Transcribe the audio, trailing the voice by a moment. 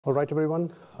All right,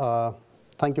 everyone.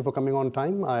 Thank you for coming on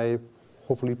time.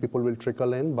 Hopefully people will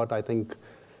trickle in, but I think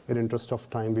in interest of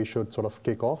time, we should sort of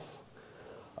kick off.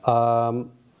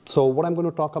 So what I'm going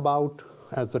to talk about,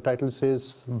 as the title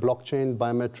says, blockchain,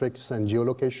 biometrics, and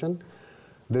geolocation.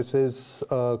 This is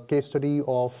a case study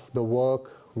of the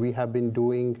work we have been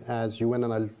doing as UN,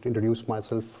 and I'll introduce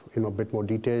myself in a bit more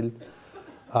detail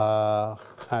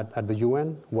at the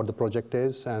UN, what the project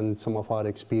is, and some of our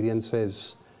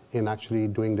experiences in actually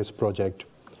doing this project.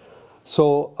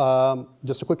 So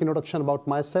just a quick introduction about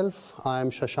myself.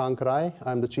 I'm Shashank Rai.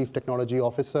 I'm the Chief Technology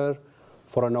Officer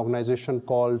for an organization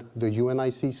called the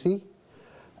UNICC.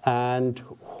 And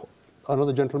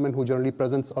another gentleman who generally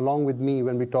presents along with me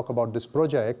when we talk about this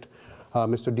project,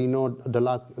 Mr. Dino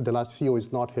Delacio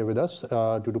is not here with us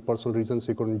due to personal reasons.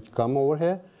 He couldn't come over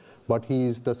here, but he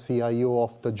is the CIO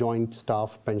of the Joint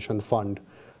Staff Pension Fund,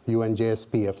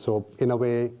 UNJSPF. So in a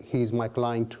way, he's my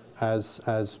client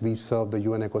as we serve the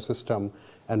UN ecosystem,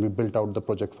 and we built out the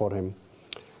project for him.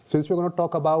 Since we're going to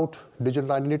talk about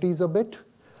digital identities a bit,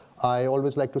 I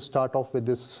always like to start off with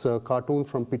this cartoon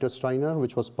from Peter Steiner,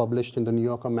 which was published in the New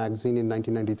Yorker magazine in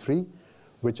 1993,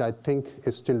 which I think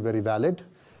is still very valid.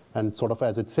 And sort of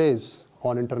as it says,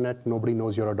 on internet, nobody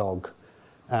knows you're a dog.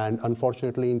 And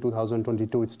unfortunately, in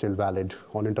 2022, it's still valid.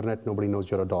 On internet, nobody knows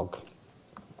you're a dog.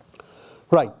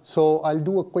 Right, so I'll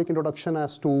do a quick introduction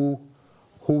as to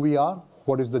who we are,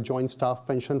 what is the Joint Staff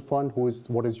Pension Fund,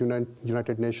 what is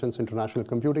United Nations International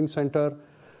Computing Center,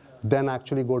 then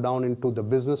actually go down into the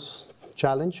business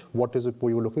challenge, what is it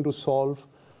we were looking to solve,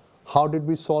 how did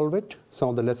we solve it, some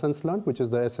of the lessons learned, which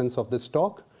is the essence of this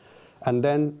talk, and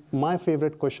then my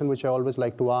favorite question, which I always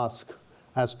like to ask,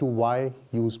 as to why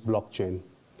use blockchain.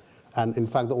 And in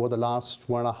fact, over the last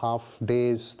 1.5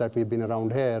 days that we've been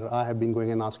around here, I have been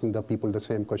going and asking the people the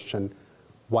same question,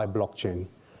 why blockchain?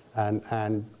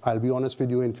 And I'll be honest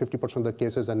with you, in 50% of the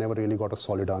cases, I never really got a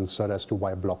solid answer as to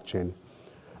why blockchain.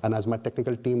 And as my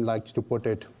technical team likes to put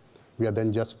it, we are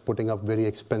then just putting up very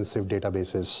expensive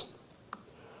databases.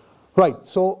 Right,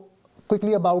 so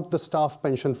quickly about the Staff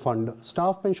Pension Fund.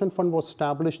 Staff Pension Fund was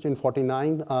established in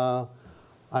 '49.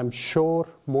 I'm sure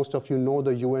most of you know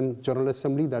the UN General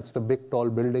Assembly. That's the big, tall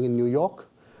building in New York.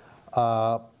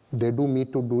 They do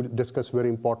meet to discuss very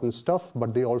important stuff,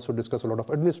 but they also discuss a lot of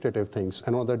administrative things.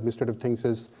 And one of the administrative things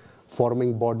is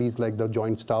forming bodies like the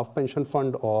Joint Staff Pension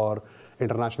Fund or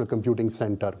International Computing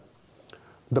Center.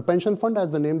 The pension fund,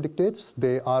 as the name dictates,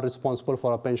 they are responsible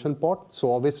for a pension pot.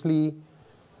 So obviously,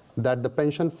 that the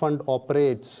pension fund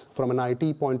operates from an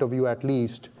IT point of view at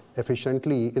least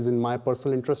efficiently is in my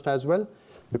personal interest as well,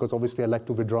 because obviously I like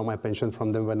to withdraw my pension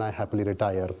from them when I happily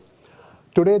retire.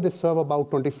 Today, they serve about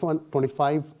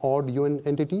 25 odd UN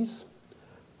entities.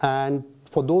 And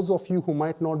for those of you who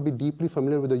might not be deeply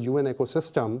familiar with the UN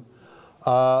ecosystem,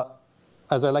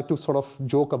 as I like to sort of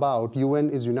joke about, UN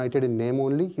is united in name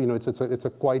only. You know, it's a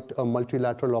quite a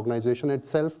multilateral organization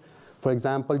itself. For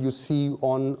example, you see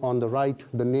on the right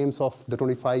the names of the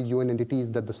 25 UN entities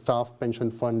that the Staff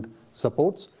Pension Fund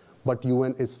supports, but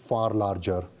UN is far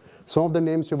larger. Some of the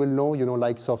names you will know,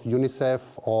 likes of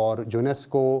UNICEF or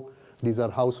UNESCO. These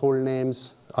are household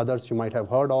names. Others you might have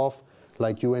heard of,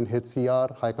 like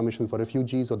UNHCR, High Commission for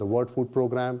Refugees, or the World Food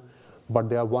Program. But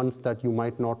there are ones that you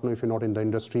might not know if you're not in the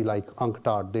industry, like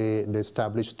UNCTAD. They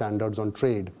establish standards on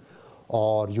trade,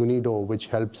 or UNIDO, which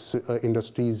helps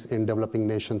industries in developing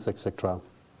nations, etc.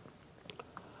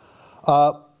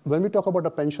 When we talk about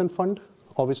a pension fund,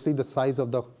 obviously the size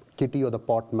of the kitty or the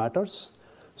pot matters.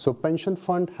 So pension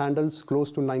fund handles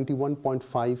close to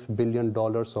 $91.5 billion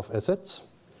of assets.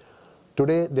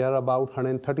 Today, there are about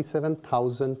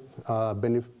 137,000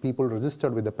 people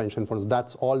registered with the pension funds.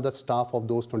 That's all the staff of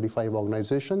those 25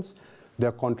 organizations.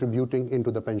 They're contributing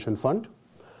into the pension fund.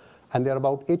 And there are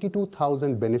about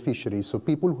 82,000 beneficiaries, so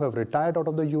people who have retired out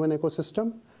of the UN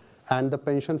ecosystem, and the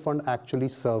pension fund actually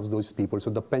serves those people. So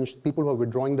the people who are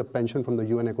withdrawing the pension from the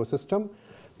UN ecosystem,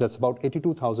 that's about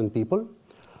 82,000 people.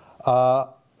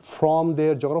 From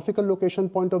their geographical location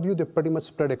point of view, they're pretty much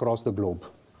spread across the globe.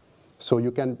 So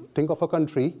you can think of a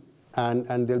country, and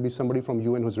there'll be somebody from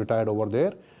UN who's retired over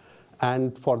there.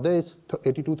 And for this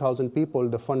 82,000 people,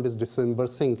 the fund is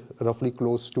disbursing roughly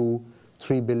close to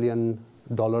 $3 billion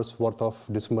worth of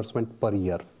disbursement per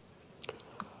year.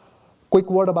 Quick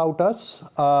word about us.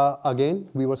 Again,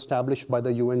 we were established by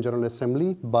the UN General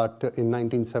Assembly, but in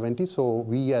 1970. So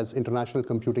we as International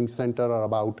Computing Center are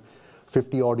about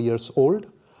 50 odd years old.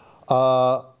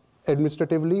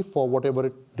 Administratively, for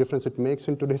whatever difference it makes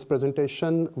in today's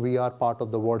presentation, we are part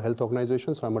of the World Health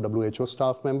Organization, so I'm a WHO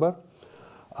staff member.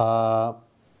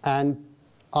 And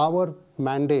our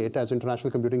mandate as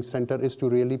International Computing Center is to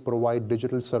really provide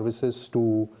digital services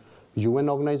to UN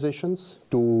organizations,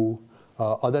 to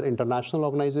other international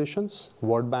organizations,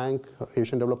 World Bank,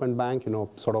 Asian Development Bank,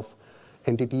 sort of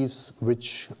entities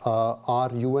which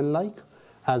are UN-like,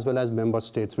 as well as member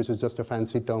states, which is just a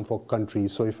fancy term for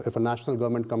countries. So if a national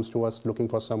government comes to us looking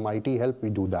for some IT help, we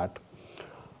do that.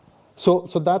 So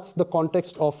that's the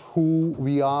context of who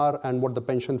we are and what the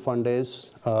pension fund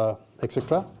is,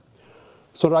 etc.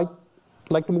 So I'd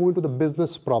like to move into the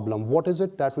business problem. What is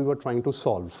it that we were trying to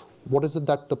solve? What is it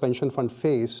that the pension fund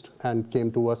faced and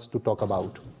came to us to talk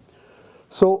about?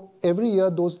 So every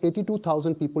year, those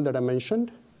 82,000 people that I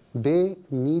mentioned, they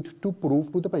need to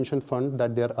prove to the pension fund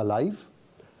that they're alive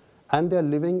and they're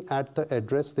living at the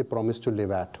address they promised to live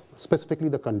at, specifically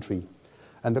the country.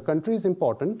 And the country is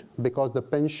important because the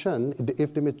pension,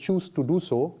 if they may choose to do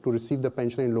so, to receive the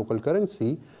pension in local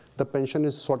currency, the pension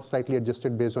is sort of slightly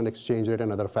adjusted based on exchange rate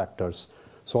and other factors.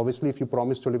 So obviously, if you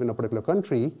promise to live in a particular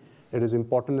country, it is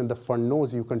important that the fund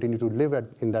knows you continue to live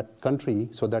in that country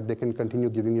so that they can continue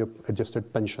giving you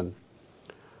adjusted pension.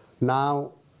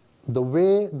 Now, the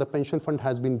way the pension fund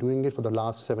has been doing it for the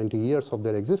last 70 years of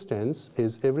their existence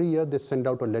is every year they send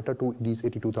out a letter to these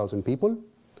 82,000 people.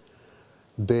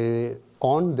 They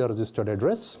on their registered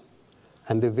address,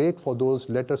 and they wait for those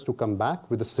letters to come back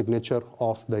with the signature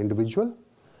of the individual.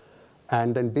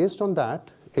 And then based on that,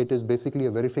 it is basically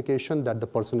a verification that the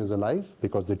person is alive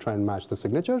because they try and match the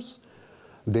signatures.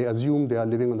 They assume they are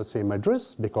living on the same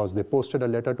address because they posted a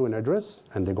letter to an address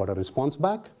and they got a response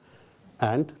back,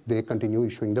 and they continue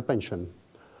issuing the pension.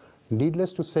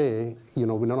 Needless to say,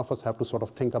 none of us have to sort of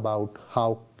think about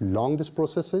how long this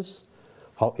process is,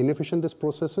 how inefficient this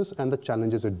process is, and the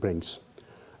challenges it brings.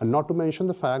 And not to mention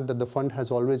the fact that the fund has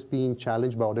always been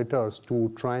challenged by auditors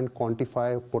to try and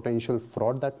quantify potential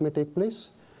fraud that may take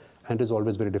place, and is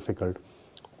always very difficult.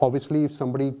 Obviously, if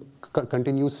somebody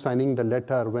continues signing the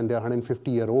letter when they're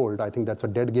 150-year-old, I think that's a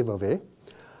dead giveaway,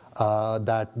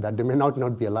 that they may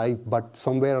not be alive, but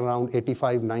somewhere around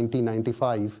 85, 90,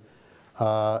 95,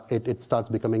 it starts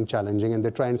becoming challenging, and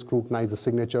they try and scrutinize the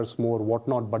signatures more,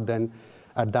 whatnot, but then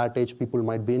at that age, people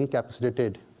might be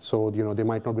incapacitated, so they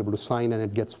might not be able to sign, and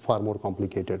it gets far more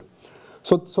complicated.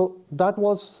 So that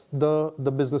was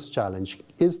the business challenge.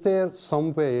 Is there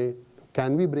some way,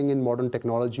 can we bring in modern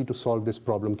technology to solve this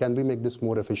problem? Can we make this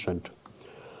more efficient?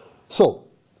 So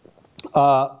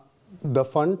the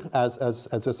fund, as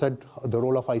I said, the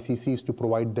role of ICC is to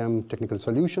provide them technical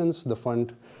solutions. The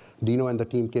fund, Dino and the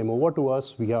team came over to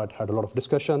us. We had a lot of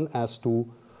discussion as to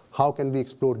how can we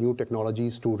explore new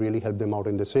technologies to really help them out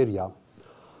in this area.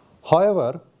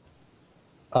 However,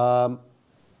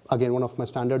 again, one of my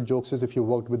standard jokes is if you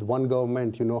worked with one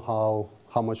government, you know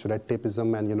how much red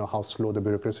tapeism and how slow the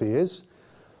bureaucracy is.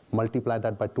 Multiply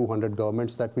that by 200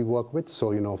 governments that we work with,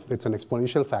 so it's an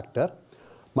exponential factor.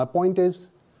 My point is,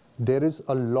 there is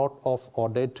a lot of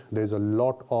audit, there's a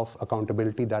lot of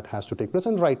accountability that has to take place,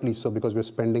 and rightly so, because we're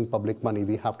spending public money,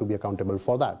 we have to be accountable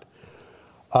for that.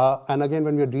 And again,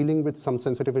 when we're dealing with some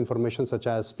sensitive information, such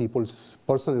as people's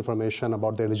personal information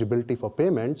about their eligibility for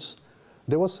payments,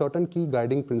 there were certain key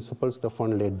guiding principles the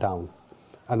fund laid down.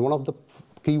 And one of the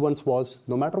key ones was,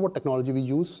 no matter what technology we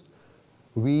use,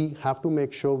 we have to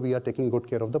make sure we are taking good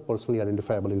care of the personally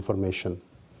identifiable information.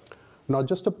 Now,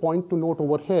 just a point to note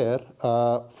over here,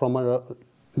 from a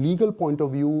legal point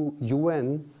of view,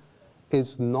 UN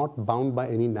is not bound by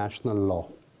any national law.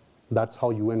 That's how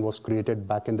UN was created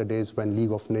back in the days when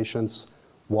League of Nations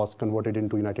was converted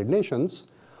into United Nations.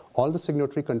 All the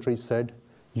signatory countries said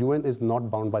UN is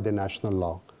not bound by the national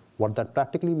law. What that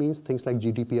practically means, things like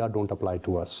GDPR don't apply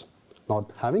to us. Now,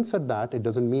 having said that, it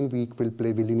doesn't mean we will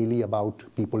play willy-nilly about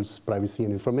people's privacy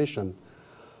and information.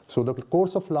 So the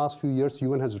course of last few years,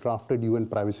 UN has drafted UN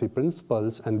privacy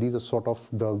principles, and these are sort of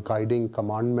the guiding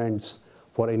commandments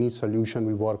for any solution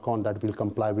we work on that will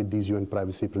comply with these UN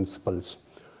privacy principles.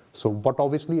 So, but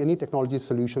obviously any technology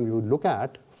solution we would look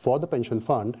at for the pension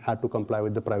fund had to comply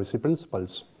with the privacy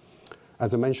principles.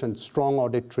 As I mentioned, strong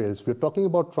audit trails. We're talking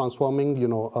about transforming,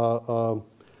 a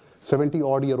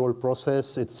 70-odd-year-old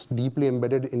process. It's deeply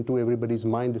embedded into everybody's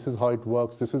mind. This is how it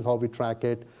works. This is how we track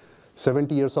it.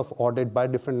 70 years of audit by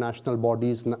different national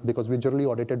bodies, because we're generally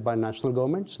audited by national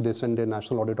governments. They send their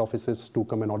national audit offices to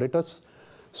come and audit us.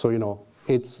 So,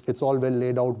 it's all well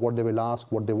laid out what they will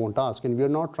ask, what they won't ask, and we're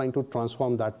not trying to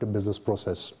transform that to business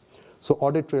process. So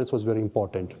audit trails was very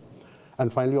important.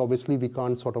 And finally, obviously, we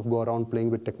can't sort of go around playing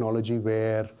with technology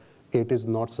where it is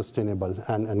not sustainable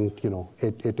and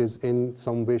it is in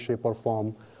some way, shape, or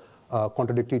form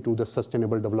contradictory to the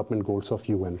sustainable development goals of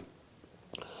UN.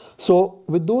 So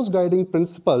with those guiding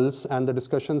principles and the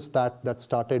discussions that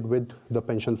started with the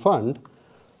pension fund,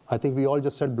 I think we all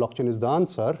just said blockchain is the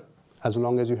answer as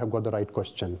long as you have got the right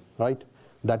question, right?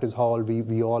 That is how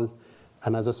we all,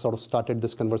 and as I sort of started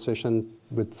this conversation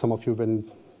with some of you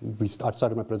when we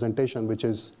started my presentation, which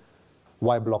is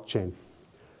why blockchain?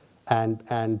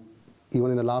 And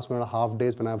even in the last 1.5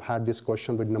 days when I've had this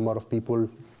question with a number of people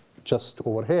just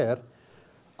over here,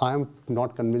 I'm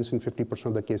not convinced in 50%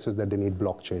 of the cases that they need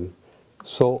blockchain.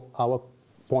 So our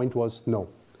point was no.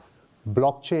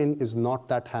 Blockchain is not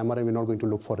that hammer and we're not going to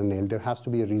look for a nail. There has to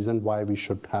be a reason why we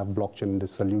should have blockchain in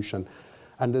this solution.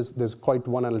 And there's quite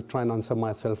one I'll try and answer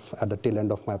myself at the tail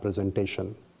end of my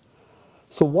presentation.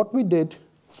 So what we did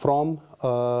from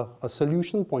a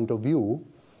solution point of view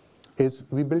is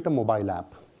we built a mobile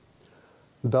app.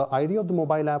 The idea of the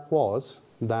mobile app was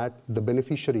that the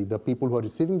beneficiary, the people who are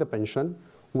receiving the pension,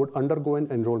 would undergo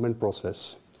an enrollment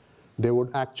process. They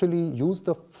would actually use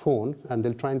the phone and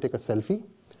they'll try and take a selfie,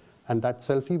 and that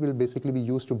selfie will basically be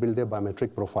used to build their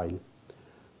biometric profile.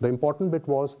 The important bit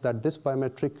was that this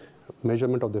biometric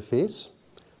measurement of the face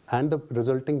and the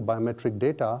resulting biometric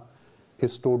data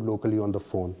is stored locally on the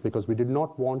phone because we did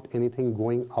not want anything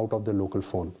going out of the local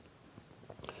phone.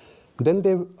 Then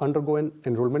they undergo an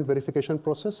enrollment verification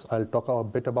process. I'll talk a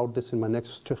bit about this in my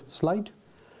next slide.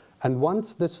 And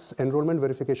once this enrollment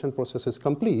verification process is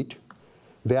complete,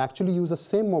 they actually use the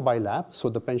same mobile app. So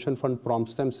the pension fund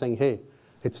prompts them saying, hey,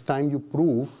 it's time you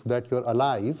prove that you're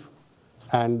alive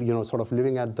and sort of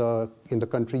living in the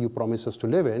country you promised us to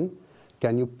live in.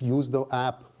 Can you use the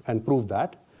app and prove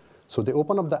that? So they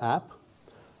open up the app.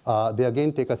 They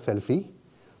again take a selfie.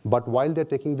 But while they're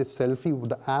taking this selfie,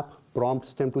 the app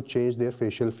prompts them to change their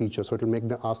facial features. So it'll make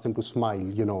them ask them to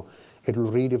smile.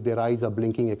 It'll read if their eyes are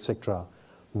blinking, etc.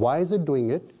 Why is it doing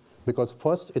it? Because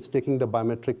first, it's taking the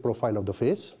biometric profile of the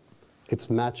face. It's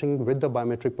matching with the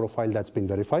biometric profile that's been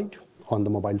verified on the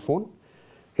mobile phone.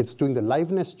 It's doing the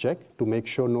liveness check to make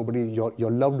sure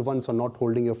your loved ones are not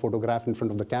holding your photograph in front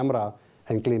of the camera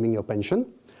and claiming your pension.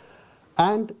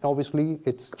 And obviously,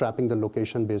 it's tracking the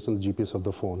location based on the GPS of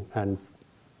the phone. And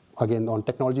again, on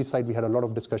technology side, we had a lot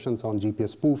of discussions on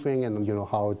GPS spoofing and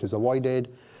how it is avoided.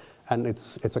 And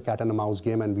it's a cat and a mouse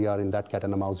game, and we are in that cat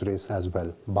and a mouse race as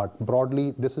well. But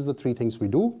broadly, this is the three things we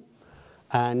do.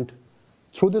 And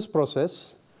through this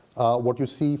process, what you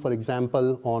see, for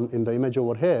example, in the image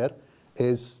over here,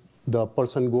 is the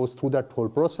person goes through that whole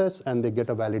process, and they get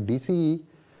a valid DCE,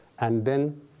 and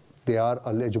then they are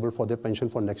eligible for their pension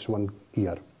for next 1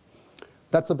 year.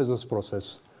 That's a business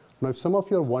process. Now, if some of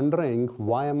you are wondering,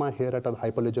 why am I here at a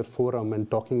Hyperledger forum and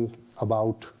talking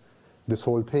about this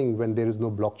whole thing when there is no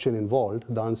blockchain involved,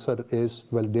 the answer is,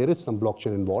 well, there is some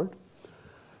blockchain involved.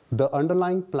 The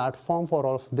underlying platform for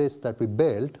all of this that we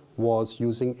built was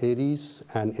using Aries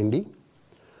and Indy.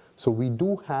 So we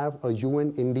do have a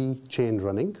UN Indy chain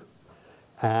running.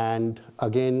 And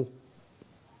again,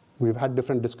 we've had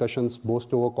different discussions,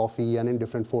 both over coffee and in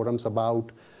different forums,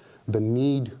 about the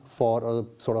need for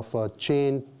a sort of a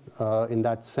chain in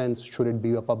that sense. Should it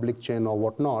be a public chain or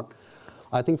whatnot?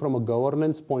 I think from a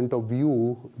governance point of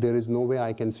view, there is no way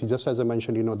I can see, just as I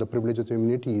mentioned, the privileges and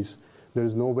immunities, there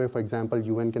is no way, for example,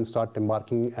 UN can start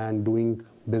embarking and doing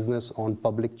business on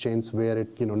public chains where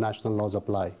national laws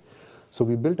apply. So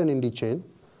we built an Indy chain.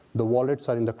 The wallets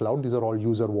are in the cloud. These are all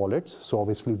user wallets. So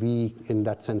obviously we, in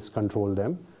that sense, control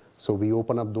them. So we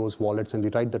open up those wallets and we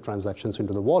write the transactions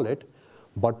into the wallet.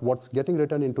 But what's getting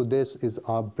written into this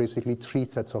are basically 3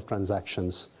 sets of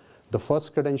transactions. The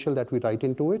first credential that we write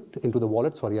into the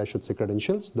wallet, sorry, I should say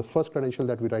credentials. The first credential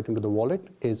that we write into the wallet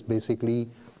is basically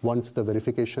once the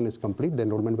verification is complete, the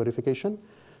enrollment verification,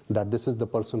 that this is the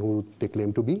person who they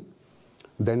claim to be.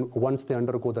 Then once they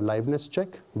undergo the liveness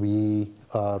check, we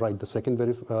write the second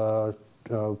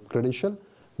credential,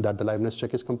 that the liveness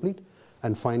check is complete.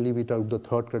 And finally, we write the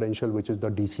third credential, which is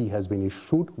the DC has been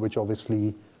issued, which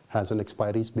obviously has an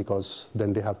expiry because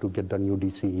then they have to get the new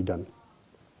DCE done.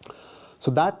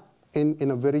 So that,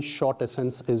 in a very short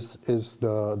essence, is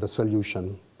the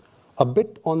solution. A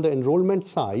bit on the enrollment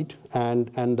side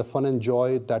and the fun and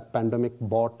joy that pandemic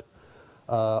brought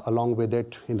along with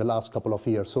it in the last couple of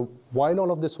years. So while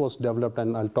all of this was developed,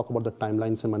 and I'll talk about the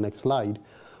timelines in my next slide,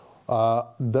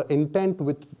 the intent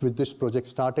with this project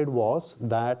started was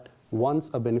that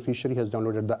once a beneficiary has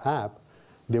downloaded the app,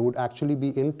 they would actually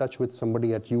be in touch with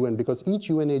somebody at UN, because each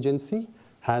UN agency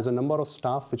has a number of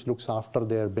staff which looks after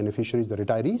their beneficiaries, the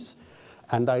retirees.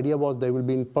 And the idea was they will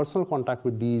be in personal contact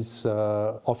with these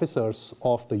officers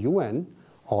of the UN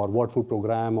or World Food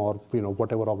Program or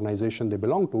whatever organization they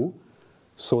belong to,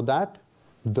 so that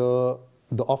the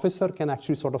the officer can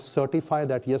actually sort of certify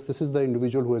that, yes, this is the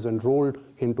individual who is enrolled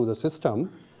into the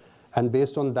system, and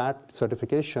based on that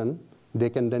certification, they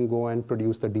can then go and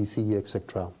produce the DCE,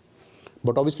 etc.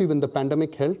 But obviously, when the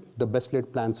pandemic hit, the best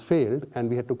laid plans failed, and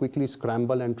we had to quickly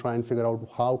scramble and try and figure out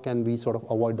how can we sort of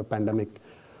avoid the pandemic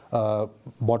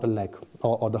bottleneck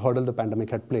or the hurdle the pandemic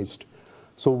had placed.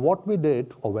 So what we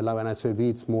did, or well, when I say we,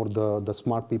 it's more the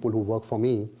smart people who work for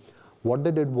me. What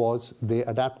they did was they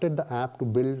adapted the app to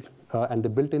build, and they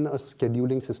built in a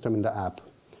scheduling system in the app.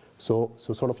 So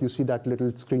sort of you see that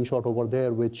little screenshot over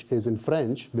there, which is in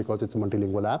French because it's a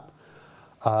multilingual app.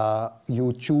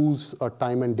 You choose a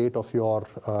time and date of your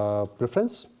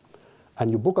preference, and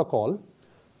you book a call.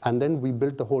 And then we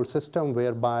built the whole system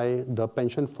whereby the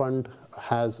pension fund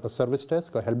has a service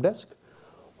desk, a help desk,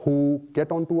 who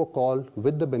get onto a call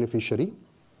with the beneficiary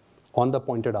on the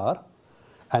appointed hour,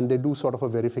 and they do sort of a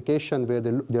verification where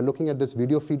they're looking at this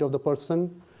video feed of the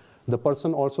person. The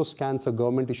person also scans a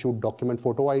government-issued document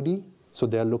photo ID, so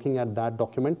they're looking at that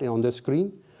document on their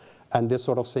screen, and they're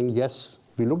sort of saying, yes,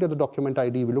 we looked at the document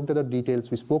ID, we looked at the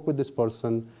details, we spoke with this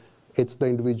person, it's the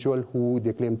individual who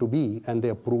they claim to be, and they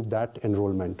approve that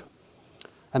enrollment.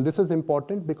 And this is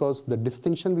important because the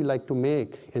distinction we like to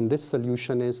make in this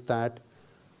solution is that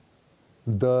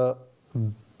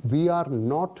we are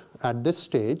not at this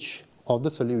stage of the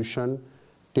solution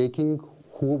taking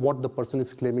what the person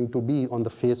is claiming to be on the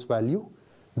face value.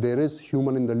 There is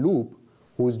human in the loop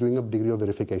who is doing a degree of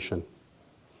verification.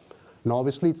 Now,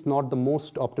 obviously, it's not the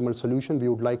most optimal solution. We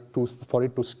would like to, for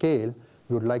it to scale,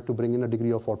 we would like to bring in a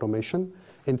degree of automation.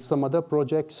 In some other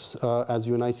projects, as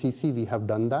UNJSPF, we have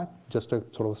done that. Just a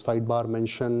sort of sidebar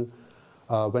mention,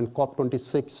 when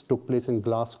COP26 took place in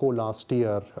Glasgow last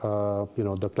year,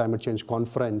 the climate change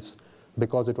conference,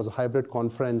 because it was a hybrid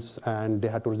conference and they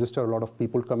had to register a lot of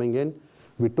people coming in,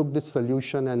 we took this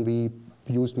solution and we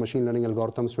used machine learning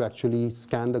algorithms to actually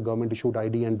scan the government-issued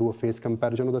ID and do a face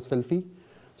comparison of the selfie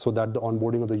so that the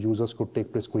onboarding of the users could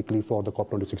take place quickly for the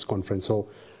COP26 conference. So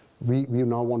we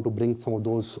now want to bring some of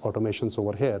those automations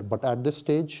over here. But at this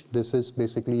stage, this is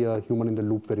basically a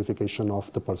human-in-the-loop verification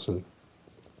of the person.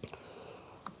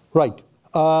 Right.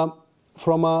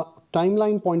 From a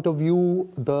timeline point of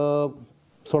view, the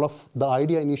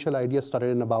initial idea started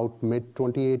in about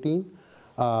mid-2018.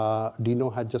 Dino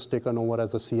had just taken over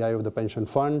as the CIO of the pension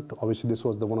fund. Obviously, this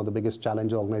was one of the biggest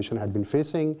challenges the organization had been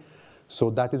facing. So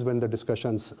that is when the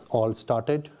discussions all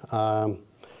started. And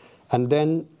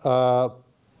then,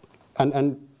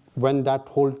 when that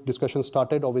whole discussion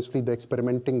started, obviously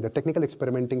the technical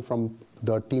experimenting from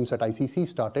the teams at ICC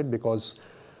started, because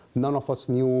none of us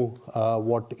knew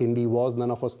what Indy was. None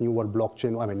of us knew what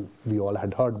blockchain. I mean, we all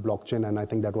had heard blockchain, and I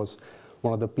think that was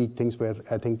one of the peak things where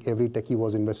I think every techie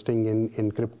was investing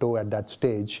in crypto at that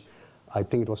stage. I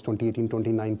think it was 2018,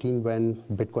 2019 when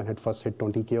Bitcoin had first hit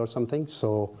 20K or something.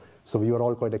 So we were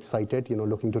all quite excited,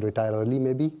 looking to retire early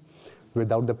maybe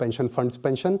without the pension fund's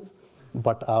pensions,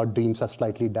 but our dreams are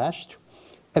slightly dashed.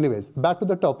 Anyways, back to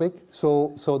the topic.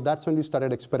 So that's when we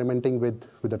started experimenting with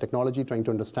the technology, trying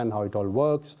to understand how it all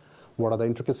works, what are the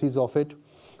intricacies of it.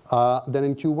 Then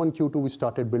in Q1, Q2, we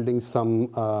started building some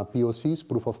POCs,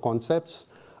 proof of concepts,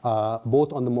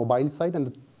 both on the mobile side, and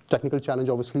the technical challenge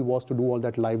obviously was to do all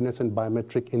that liveness and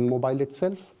biometric in mobile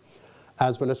itself,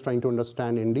 as well as trying to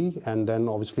understand Indy. And then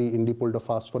obviously Indy pulled a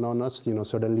fast one on us.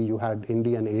 Suddenly you had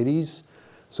Indy and Aries.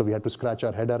 So we had to scratch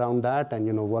our head around that and,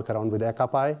 work around with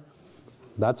ECAPI.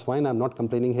 That's fine, I'm not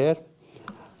complaining here.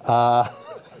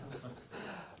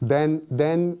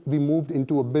 Then we moved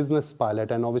into a business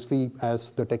pilot, and obviously,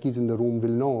 as the techies in the room will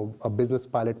know, a business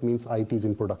pilot means IT is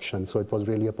in production. So it was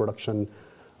really a production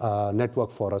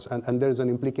network for us, and there is an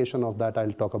implication of that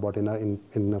I'll talk about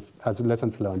as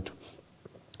lessons learned.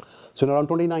 So in around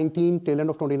 2019, tail end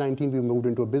of 2019, we moved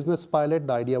into a business pilot.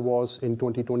 The idea was in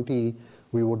 2020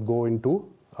 we would go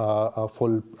into a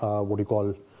full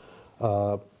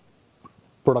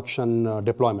production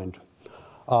deployment.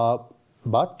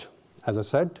 But as I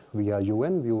said, we are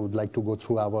UN. We would like to go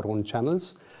through our own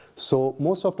channels. So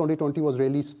most of 2020 was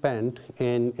really spent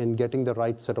in getting the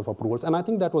right set of approvals. And I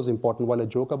think that was important. While I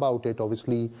joke about it,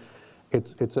 obviously,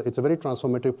 it's a very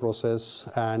transformative process,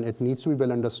 and it needs to be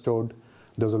well understood.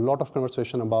 There's a lot of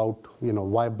conversation about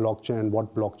why blockchain and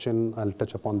what blockchain. I'll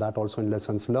touch upon that also in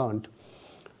lessons learned.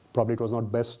 Probably it was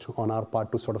not best on our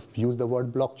part to sort of use the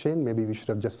word blockchain. Maybe we should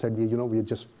have just said, we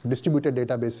just distributed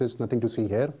databases, nothing to see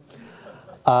here.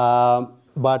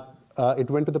 But it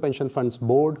went to the pension fund's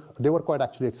board. They were quite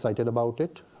actually excited about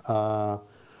it.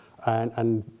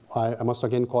 And I must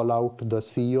again call out the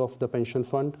CEO of the pension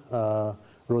fund,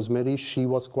 Rosemary, she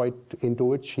was quite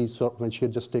into it. When she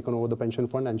had just taken over the pension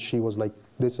fund, and she was like,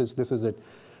 this is it.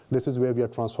 This is where we are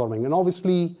transforming. And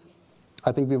obviously,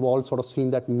 I think we've all sort of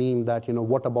seen that meme that,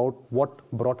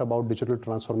 what brought about digital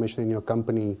transformation in your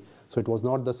company? So it was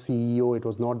not the CEO, it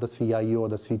was not the CIO or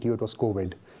the CTO, it was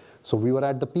COVID. So we were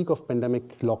at the peak of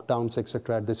pandemic lockdowns, et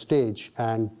cetera, at this stage,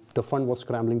 and the fund was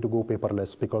scrambling to go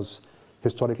paperless because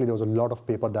historically there was a lot of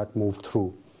paper that moved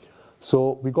through.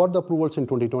 So we got the approvals in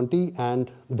 2020,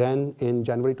 and then in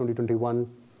January 2021,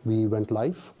 we went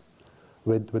live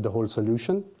with the whole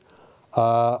solution.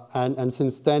 And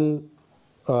since then,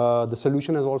 the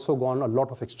solution has also gone a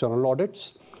lot of external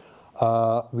audits.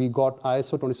 We got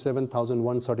ISO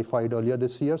 27001 certified earlier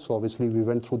this year, so obviously we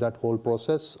went through that whole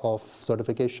process of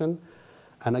certification.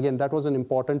 And again, that was an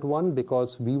important one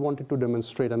because we wanted to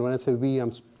demonstrate, and when I say we,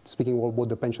 I'm speaking about both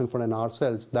the pension fund and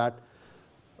ourselves, that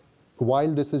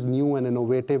while this is new and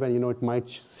innovative, and it might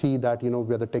see that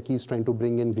where the techies trying to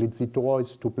bring in glitzy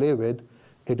toys to play with,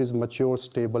 it is mature,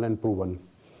 stable, and proven.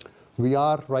 We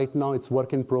are right now, it's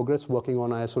work in progress, working on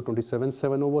ISO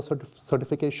 27701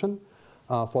 certification.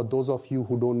 For those of you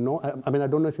who don't know, I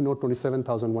don't know if you know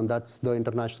 27001, that's the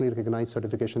internationally recognized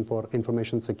certification for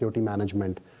information security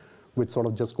management, which sort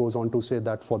of just goes on to say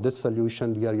that for this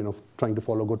solution, we are trying to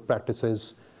follow good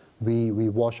practices. We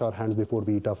wash our hands before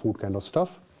we eat our food kind of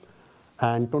stuff.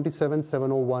 And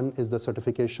 27701 is the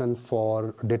certification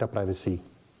for data privacy.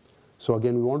 So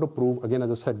again, we want to prove, again, as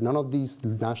I said, none of these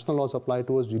national laws apply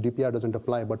to us, GDPR doesn't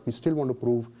apply, but we still want to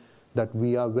prove that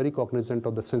we are very cognizant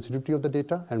of the sensitivity of the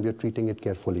data and we are treating it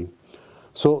carefully.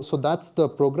 So that's the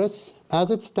progress.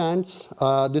 As it stands,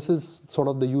 this is sort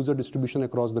of the user distribution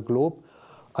across the globe.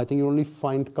 I think you only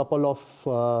find a couple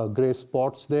of gray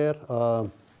spots there.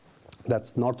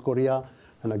 That's North Korea.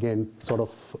 And again, sort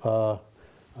of,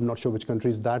 I'm not sure which country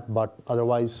is that, but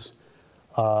otherwise,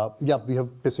 yeah, we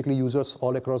have basically users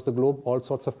all across the globe, all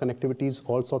sorts of connectivities,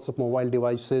 all sorts of mobile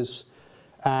devices.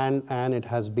 And it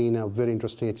has been a very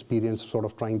interesting experience sort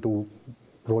of trying to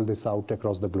roll this out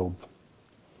across the globe.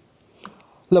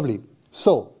 Lovely.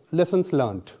 So lessons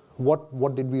learned.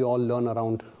 What did we all learn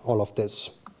around all of this?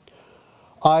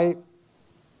 I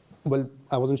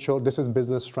wasn't sure. This is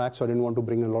business track, so I didn't want to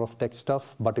bring a lot of tech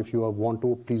stuff. But if you want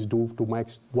to, please do. To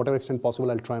whatever extent possible,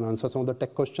 I'll try and answer some of the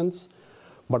tech questions.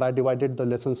 But I divided the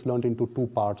lessons learned into two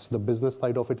parts, the business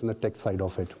side of it and the tech side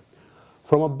of it.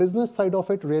 From a business side of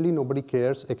it, really nobody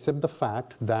cares except the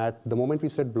fact that the moment we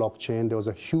said blockchain, there was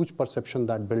a huge perception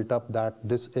that built up that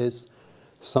this is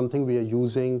something we are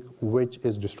using which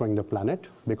is destroying the planet,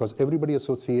 because everybody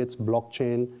associates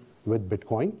blockchain with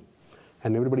Bitcoin,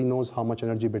 and everybody knows how much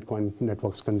energy Bitcoin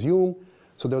networks consume.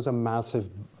 So there was a massive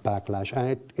backlash,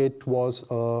 and it was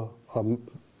a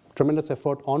tremendous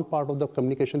effort on part of the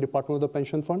communication department of the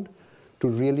pension fund to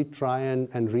really try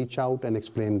and reach out and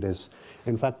explain this.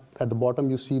 In fact, at the bottom,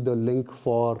 you see the link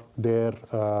for the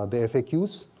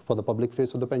FAQs for the public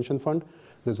face of the pension fund.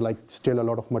 There's like still a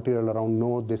lot of material around,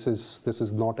 no, this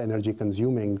is not energy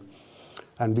consuming.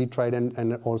 And we tried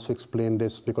and also explain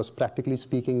this because practically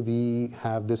speaking, we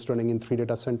have this running in 3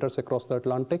 data centers across the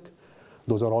Atlantic.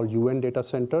 Those are all UN data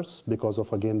centers because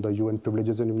of, again, the UN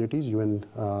privileges and immunities, UN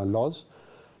laws.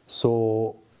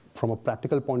 So from a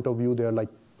practical point of view, they're like,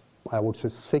 I would say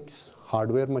 6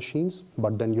 hardware machines,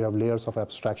 but then you have layers of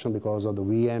abstraction because of the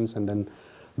VMs and then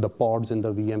the pods in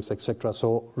the VMs, etc.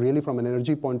 So really from an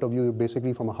energy point of view,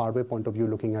 basically from a hardware point of view,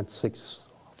 looking at 6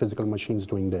 physical machines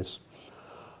doing this.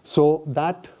 So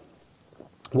that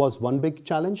was one big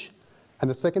challenge. And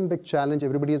the second big challenge,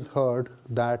 everybody has heard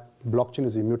that blockchain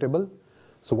is immutable.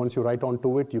 So once you write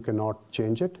onto it, you cannot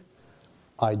change it.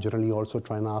 I generally also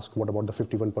try and ask, what about the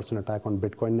 51% attack on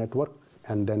Bitcoin network?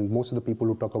 And then most of the people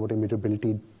who talk about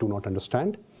immutability do not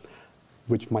understand,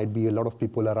 which might be a lot of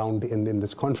people around in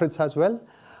this conference as well.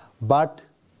 But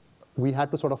we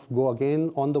had to sort of go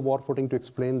again on the war footing to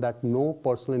explain that no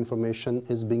personal information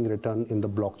is being written in the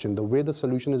blockchain. The way the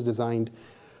solution is designed,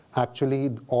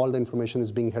 actually all the information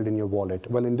is being held in your wallet.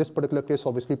 Well, in this particular case,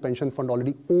 obviously pension fund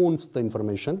already owns the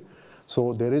information.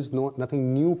 So there is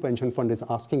nothing new pension fund is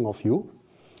asking of you.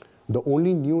 The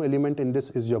only new element in this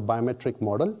is your biometric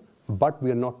model, but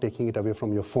we are not taking it away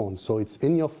from your phone. So it's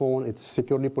in your phone, it's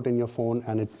securely put in your phone,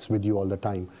 and it's with you all the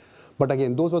time. But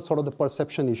again, those were sort of the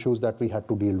perception issues that we had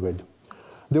to deal with.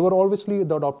 There were obviously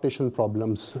the adaptation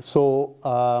problems. So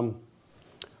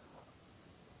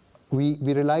we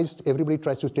realized everybody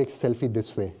tries to take selfie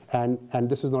this way, and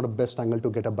this is not a best angle to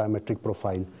get a biometric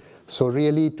profile. So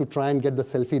really to try and get the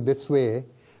selfie this way,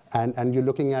 and you're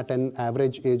looking at an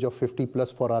average age of 50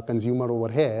 plus for our consumer over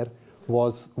here,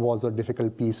 was a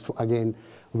difficult piece. Again,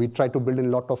 we tried to build in a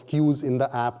lot of cues in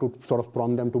the app to sort of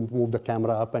prompt them to move the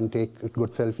camera up and take good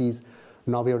selfies.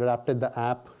 Now we have adapted the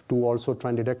app to also try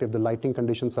and detect if the lighting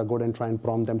conditions are good and try and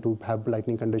prompt them to have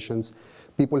lighting conditions.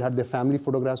 People had their family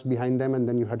photographs behind them, and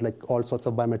then you had like all sorts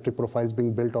of biometric profiles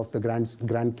being built of the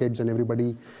grandkids and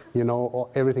everybody, you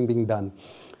know, everything being done.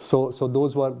 So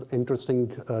those were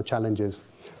interesting challenges.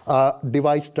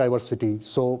 Device diversity.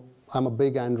 So I'm a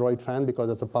big Android fan because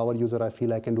as a power user, I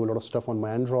feel I can do a lot of stuff on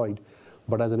my Android.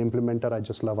 But as an implementer, I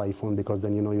just love iPhone because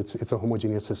then, you know, it's a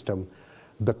homogeneous system.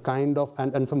 The kind of,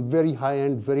 and some very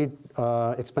high-end, very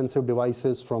expensive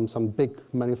devices from some big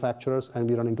manufacturers, and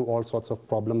we run into all sorts of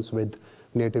problems with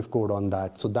native code on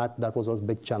that. So that was a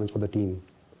big challenge for the team.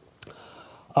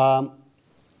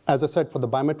 As I said, for the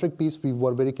biometric piece, we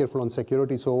were very careful on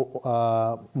security.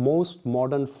 So most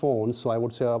modern phones, so I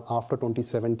would say after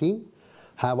 2017,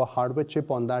 have a hardware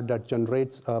chip on that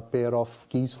generates a pair of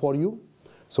keys for you.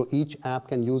 So each app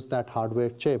can use that hardware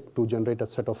chip to generate a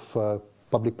set of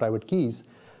public-private keys,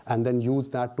 and then use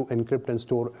that to encrypt and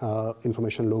store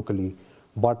information locally.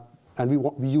 And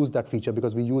we use that feature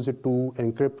because we use it to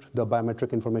encrypt the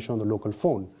biometric information on the local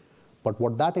phone. But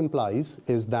what that implies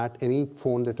is that any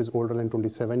phone that is older than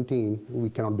 2017, we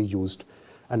cannot be used.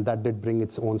 And that did bring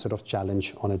its own set of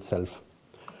challenge on itself.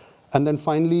 And then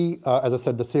finally, as I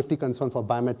said, the safety concern for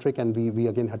biometric, and we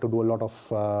again had to do a lot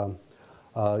of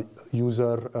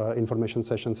user information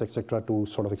sessions, etc., to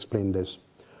sort of explain this.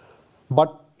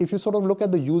 But if you sort of look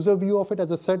at the user view of it,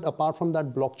 as I said, apart from that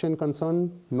blockchain concern,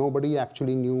 nobody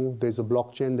actually knew there's a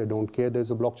blockchain. They don't care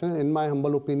there's a blockchain. In my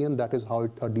humble opinion, that is how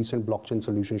a decent blockchain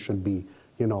solution should be.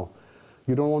 You know,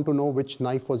 you don't want to know which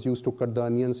knife was used to cut the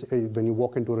onions when you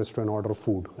walk into a restaurant and order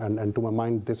food. And to my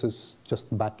mind, this is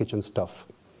just back kitchen stuff.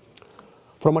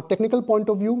 From a technical point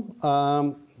of view,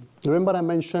 remember I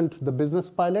mentioned the business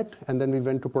pilot, and then we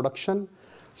went to production.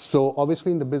 So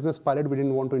obviously in the business pilot, we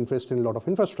didn't want to invest in a lot of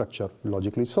infrastructure,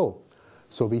 logically so.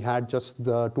 So we had just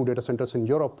the 2 data centers in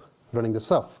Europe running the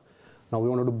stuff. Now we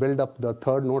wanted to build up the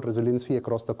third node resiliency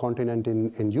across the continent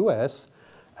in US,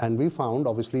 and we found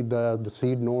obviously the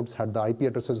seed nodes had the IP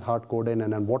addresses hard-coded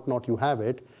and whatnot, you have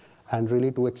it, and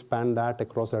really to expand that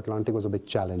across the Atlantic was a big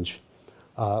challenge.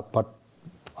 But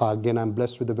again, I'm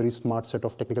blessed with a very smart set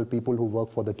of technical people who work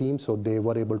for the team, so they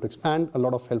were able to expand, a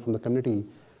lot of help from the community.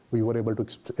 We were able to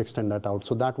extend that out.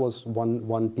 So that was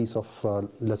one piece of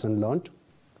lesson learned.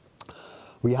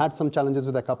 We had some challenges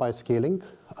with Akamai scaling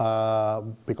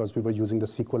because we were using the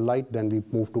SQLite. Then we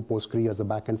moved to Postgre as a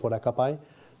backend for Akamai.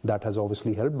 That has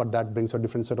obviously helped, but that brings a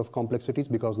different set of complexities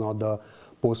because now the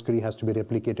Postgre has to be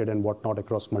replicated and whatnot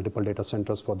across multiple data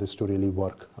centers for this to really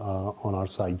work on our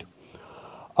side.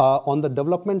 On the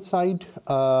development side,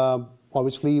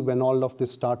 obviously, when all of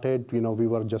this started, you know, we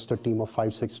were just a team of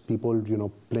 5-6 people, you know,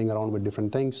 playing around with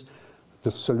different things.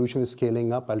 The solution is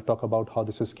scaling up. I'll talk about how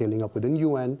this is scaling up within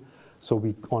UN. So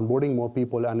we onboarding more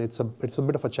people, and it's a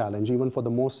bit of a challenge. Even for the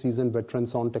most seasoned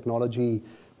veterans on technology,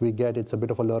 it's a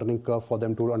bit of a learning curve for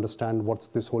them to understand what's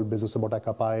this whole business about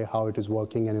Akamai, how it is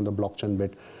working, and in the blockchain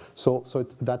bit. So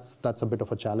that's a bit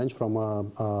of a challenge from a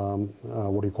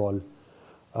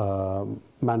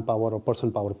manpower or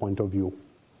person power point of view.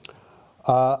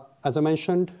 As I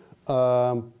mentioned,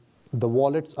 the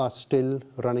wallets are still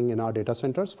running in our data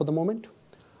centers for the moment.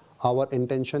 Our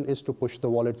intention is to push the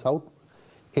wallets out.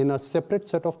 In a separate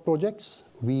set of projects,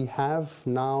 we have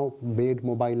now made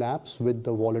mobile apps with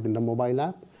the wallet in the mobile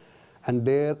app. And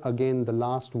there, again, the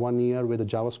last 1 year where the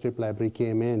JavaScript library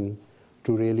came in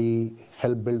to really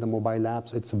help build the mobile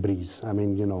apps, it's a breeze. I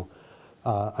mean, you know,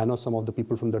 I know some of the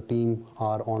people from the team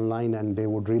are online, and they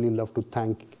would really love to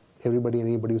thank anybody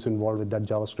who's involved with that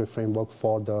JavaScript framework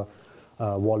for the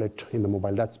wallet in the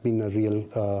mobile. That's been a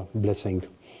real blessing.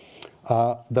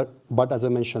 But as I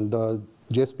mentioned, the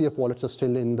JSPF wallets are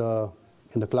still in the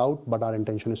cloud, but our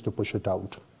intention is to push it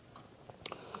out.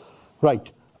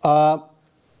 Right.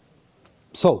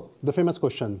 So the famous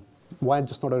question, why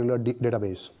just not a regular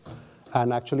database?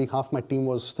 And actually, half my team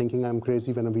was thinking I'm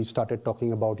crazy when we started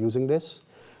talking about using this,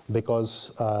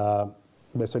 because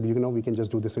they said, you know, we can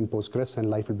just do this in Postgres and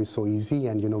life will be so easy,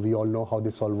 and you know, we all know how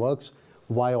this all works.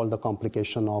 Why all the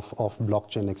complication of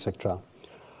blockchain, etc.?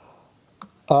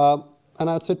 And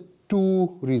I'd say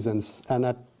 2 reasons.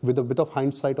 And with a bit of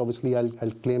hindsight, obviously,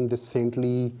 I'll claim this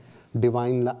saintly,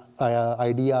 divine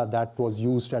idea that was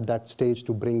used at that stage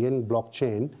to bring in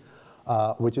blockchain,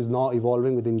 which is now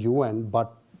evolving within UN.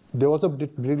 But there was a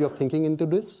degree of thinking into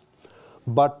this.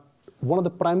 But one of the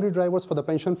primary drivers for the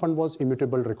pension fund was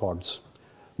immutable records.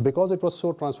 Because it was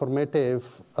so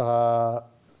transformative,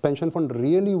 pension fund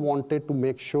really wanted to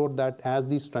make sure that as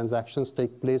these transactions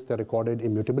take place, they're recorded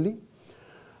immutably.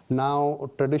 Now,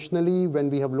 traditionally, when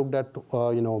we have looked at,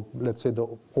 let's say the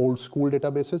old school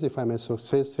databases, if I may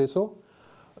say so,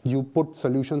 you put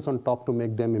solutions on top to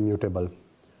make them immutable.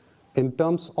 In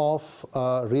terms of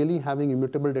really having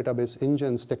immutable database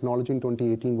engines, technology in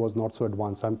 2018 was not so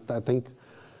advanced. I think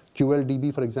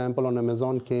QLDB, for example, on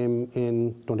Amazon came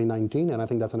in 2019, and I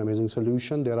think that's an amazing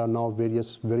solution. There are now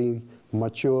various very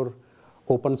mature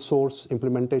open source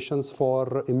implementations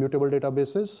for immutable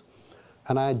databases.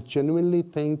 And I genuinely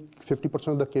think 50%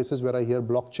 of the cases where I hear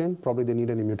blockchain, probably they need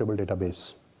an immutable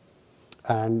database.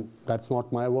 And that's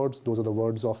not my words. Those are the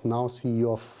words of now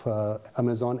CEO of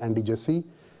Amazon, Andy Jassy.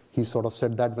 He sort of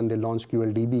said that when they launched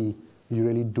QLDB,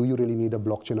 do you really need a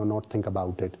blockchain or not? Think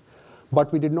about it.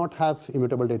 But we did not have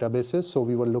immutable databases, so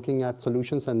we were looking at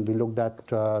solutions and we looked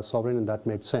at sovereign, and that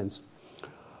made sense.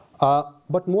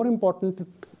 But more important,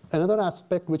 another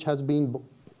aspect which has been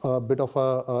a bit of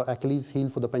a Achilles heel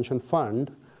for the pension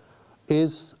fund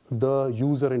is the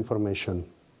user information.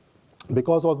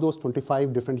 Because of those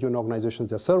 25 different UN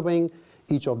organizations they're serving,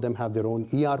 each of them have their own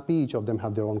ERP, each of them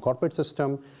have their own corporate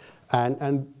system,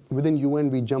 and within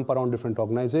UN we jump around different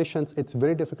organizations. It's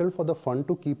very difficult for the fund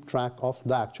to keep track of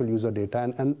the actual user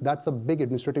data, and that's a big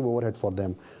administrative overhead for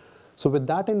them. So with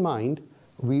that in mind,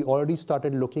 we already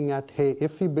started looking at, hey,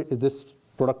 if this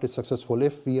product is successful,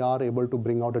 if we are able to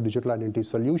bring out a digital identity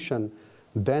solution,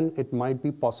 then it might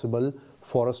be possible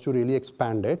for us to really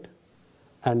expand it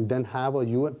and then have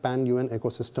a pan-UN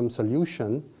ecosystem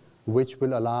solution which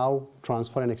will allow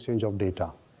transfer and exchange of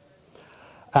data.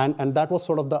 And that was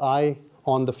sort of the eye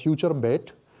on the future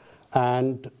bit.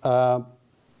 And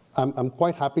I'm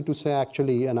quite happy to say,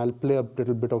 actually, and I'll play a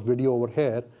little bit of video over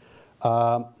here,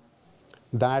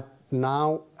 that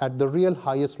now at the real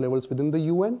highest levels within the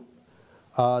UN,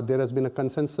 there has been a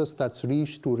consensus that's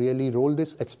reached to really roll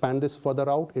this, expand this further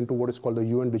out into what is called the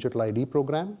UN Digital ID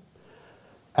program.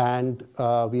 And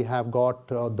we have got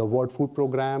the World Food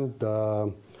Program,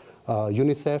 the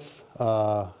UNICEF,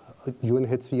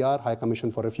 UNHCR, High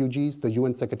Commission for Refugees, the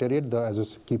UN Secretariat, as I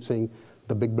keep saying,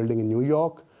 the big building in New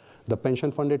York, the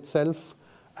pension fund itself,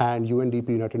 and UNDP,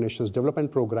 United Nations Development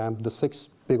Program, the 6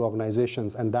 big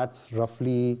organizations, and that's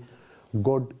roughly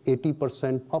good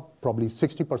 80%, probably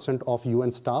 60% of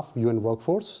UN staff, UN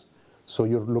workforce. So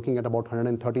you're looking at about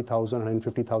 130,000,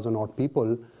 150,000 odd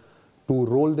people to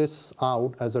roll this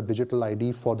out as a digital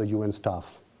ID for the UN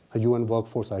staff, a UN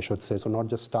workforce, I should say. So not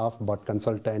just staff, but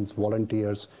consultants,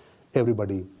 volunteers,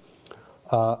 everybody.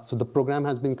 So the program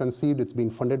has been conceived. It's been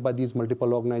funded by these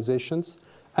multiple organizations.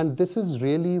 And this is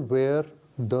really where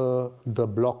the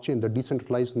blockchain, the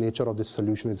decentralized nature of this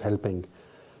solution is helping.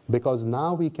 Because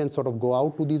now we can sort of go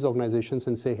out to these organizations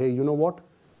and say, hey, you know what?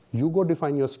 You go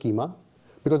define your schema.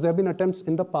 Because there have been attempts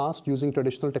in the past using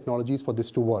traditional technologies for this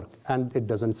to work, and it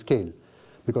doesn't scale.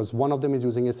 Because one of them is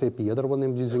using SAP, the other one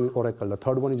is using Oracle, the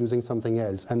third one is using something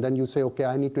else. And then you say, okay,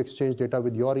 I need to exchange data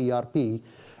with your ERP,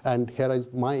 and here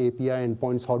is my API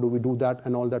endpoints, how do we do that,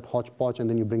 and all that hodgepodge, and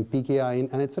then you bring PKI in,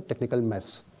 and it's a technical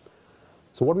mess.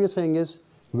 So what we are saying is,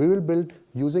 we will build,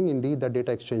 using Indy, the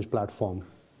data exchange platform.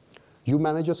 You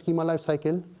manage your schema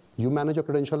lifecycle, you manage your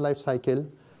credential lifecycle,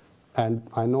 and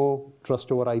I know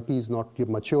trust over IP is not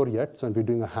mature yet, so we're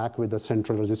doing a hack with a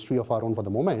central registry of our own for the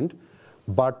moment.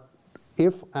 But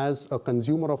if, as a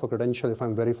consumer of a credential, if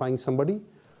I'm verifying somebody,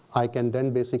 I can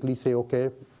then basically say, okay,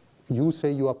 you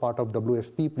say you are part of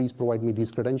WFP, please provide me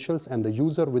these credentials, and the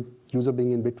user, with user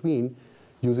being in between,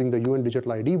 using the UN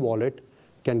Digital ID wallet,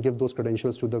 can give those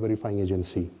credentials to the verifying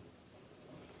agency.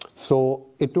 So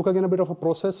it took, again, a bit of a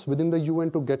process within the UN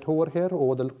to get over here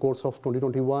over the course of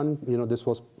 2021. This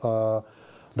was, the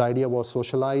idea was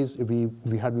socialized.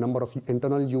 We had a number of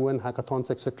internal UN hackathons,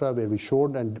 etc., where we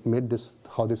showed and made this,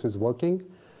 how this is working.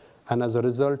 And as a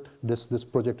result, this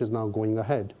project is now going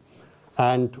ahead.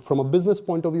 And from a business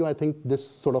point of view, I think this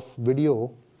sort of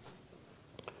video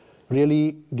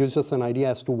really gives us an idea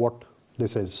as to what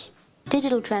this is.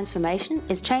 Digital transformation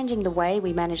is changing the way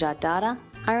we manage our data,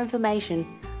 our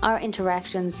information, our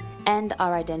interactions, and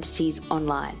our identities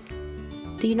online.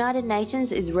 The United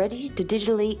Nations is ready to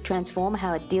digitally transform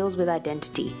how it deals with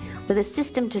identity, with a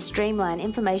system to streamline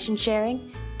information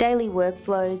sharing, daily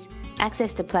workflows,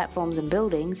 access to platforms and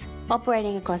buildings,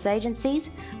 operating across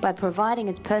agencies, by providing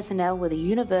its personnel with a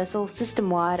universal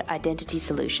system-wide identity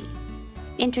solution.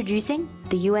 Introducing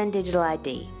the UN Digital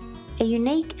ID, a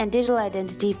unique and digital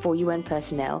identity for UN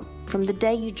personnel from the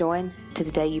day you join to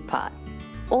the day you part.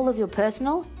 All of your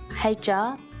personal,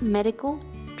 HR, medical,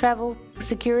 travel,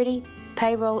 security,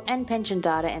 payroll and pension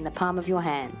data in the palm of your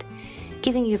hand.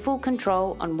 giving you full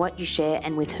control on what you share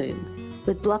and with whom.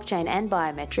 With blockchain and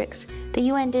biometrics, the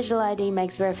UN Digital ID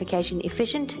makes verification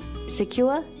efficient,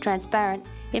 secure, transparent,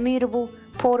 immutable,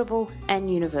 portable,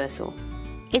 and universal.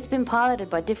 It's been piloted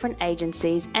by different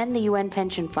agencies and the UN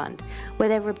Pension Fund, where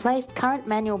they've replaced current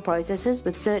manual processes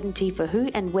with certainty for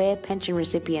who and where pension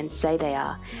recipients say they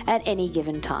are at any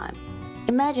given time.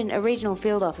 Imagine a regional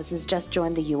field officer has just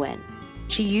joined the UN.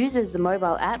 She uses the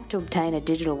mobile app to obtain a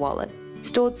digital wallet,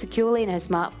 stored securely in her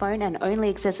smartphone and only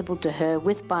accessible to her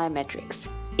with biometrics.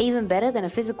 Even better than a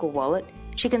physical wallet,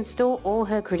 she can store all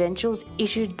her credentials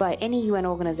issued by any UN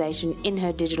organisation in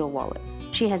her digital wallet.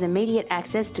 She has immediate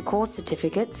access to course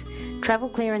certificates, travel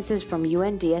clearances from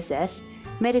UNDSS,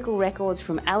 medical records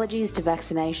from allergies to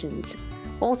vaccinations,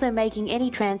 also making any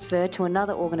transfer to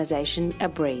another organisation a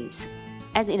breeze.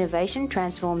 As innovation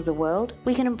transforms the world,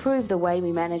 we can improve the way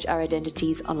we manage our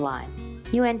identities online.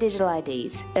 UN Digital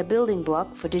IDs, a building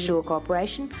block for digital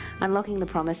cooperation, unlocking the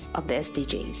promise of the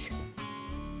SDGs.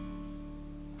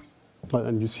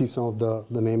 And you see some of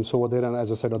the names over there, and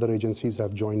as I said, other agencies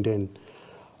have joined in.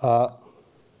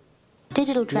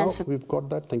 Digital transfer. Now we've got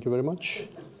that, thank you very much.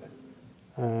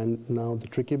 And now the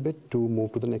tricky bit to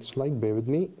move to the next slide, bear with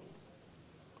me.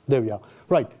 There we are.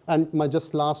 Right, and my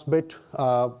just last bit,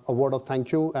 a word of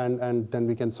thank you, and then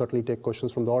we can certainly take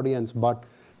questions from the audience. But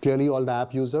clearly all the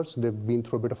app users, they've been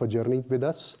through a bit of a journey with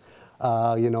us.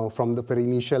 From the very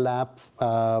initial app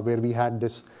where we had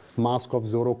this Mask of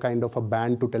Zorro kind of a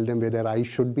band to tell them where their eyes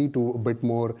should be, to a bit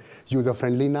more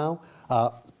user-friendly now.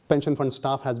 Pension fund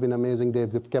staff has been amazing.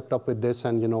 They've kept up with this,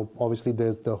 and obviously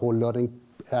there's the whole learning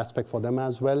aspect for them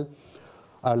as well.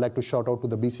 I'd like to shout out to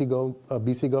the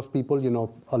BC.Gov people.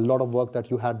 A lot of work that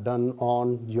you had done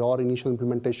on your initial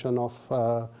implementation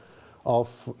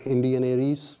of Indy and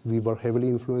Aries. We were heavily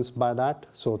influenced by that.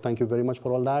 So thank you very much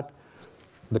for all that.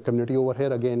 The community over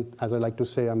here, again, as I like to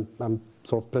say, I'm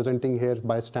sort of presenting here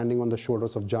by standing on the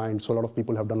shoulders of giants. So a lot of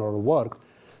people have done a lot of work.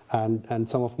 And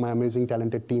some of my amazing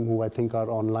talented team who I think are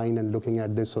online and looking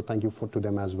at this, so thank you to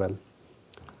them as well.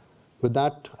 With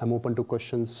that, I'm open to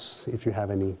questions if you have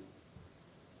any.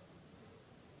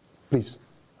 Please.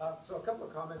 So a couple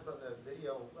of comments on the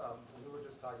video. We were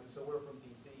just talking, so we're from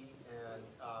DC, and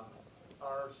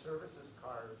our services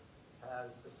card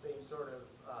has the same sort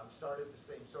of, started the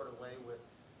same sort of way with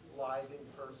live in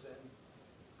person,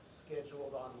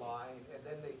 scheduled online, and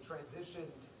then they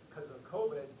transitioned. Because of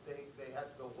COVID, they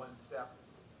had to go one step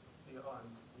beyond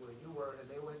where you were, and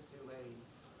they went to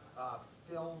a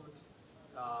filmed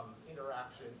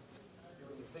interaction,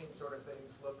 doing the same sort of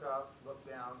things: look up, look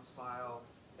down, smile,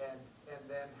 and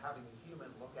then having a human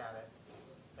look at it.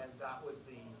 And that was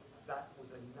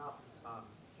enough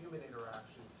human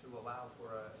interaction to allow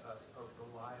for a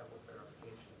reliable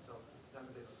verification. So none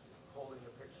of this holding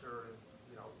a picture and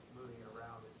moving it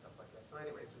around and stuff like that. So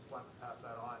anyway, just wanted to pass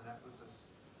that on. That was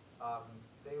just.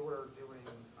 They were doing,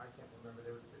 I can't remember,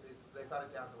 they got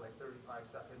it down to like 35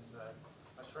 seconds a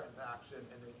transaction,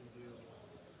 and they can do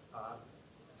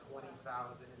 20,000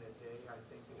 in a day, I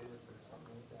think it is, or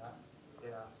something like that.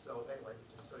 Yeah, so anyway,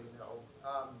 just so you know.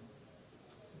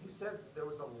 You said there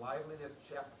was a liveliness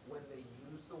check when they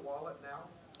use the wallet now?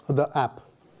 The app.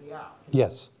 The app.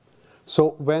 Yes.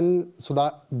 So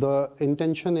the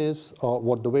intention is,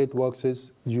 the way it works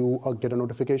is, you get a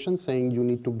notification saying you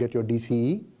need to get your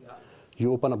DCE. Yeah.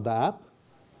 You open up the app,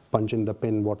 punch in the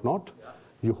PIN, whatnot. Yeah.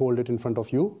 You hold it in front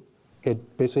of you.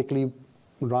 It basically,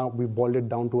 we boiled it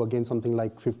down to again something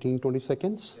like 15, 20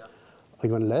 seconds, yeah.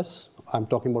 Even less. I'm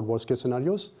talking about worst case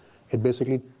scenarios. It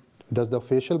basically does the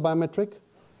facial biometric,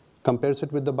 compares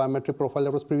it with the biometric profile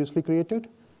that was previously created,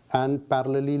 and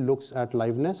parallelly looks at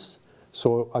liveness.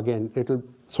 So again, it'll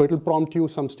prompt you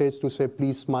some stage to say,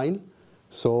 please smile,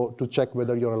 so to check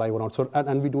whether you're alive or not. So,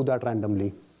 and we do that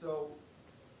randomly. So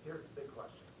here's the big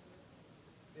question.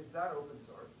 Is that open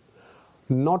source?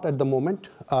 Not at the moment.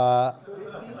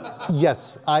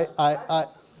 Yes, That's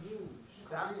huge.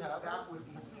 That would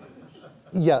be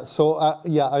huge. Yeah, so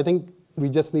I think we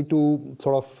just need to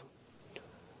sort of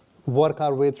work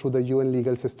our way through the UN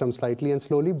legal system slightly and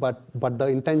slowly, but the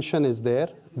intention is there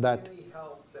that.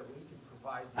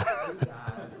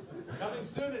 Coming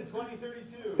soon in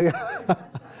 2032.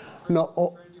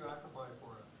 No.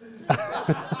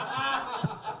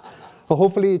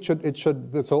 Hopefully it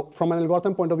should. So from an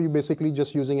algorithm point of view, basically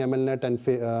just using MLNet and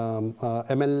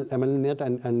MLNet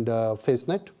and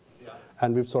FaceNet, yeah.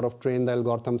 And we've sort of trained the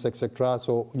algorithms, etc.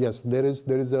 So yes, there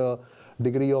is a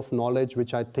degree of knowledge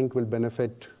which I think will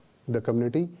benefit the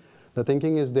community. The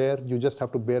thinking is there. You just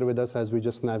have to bear with us as we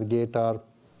just navigate our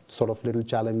sort of little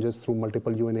challenges through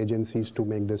multiple UN agencies to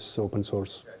make this open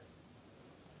source. Okay.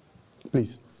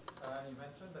 Please. You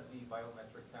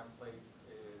biometric template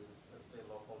is, let's say,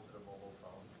 local to the mobile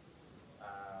phone.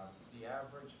 The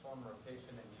average phone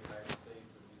rotation in the United States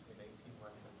is between 18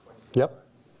 months and 22 Yep. months.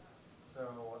 So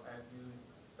as you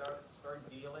start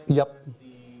dealing Yep. with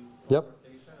the phone Yep.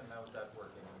 rotation, and how is that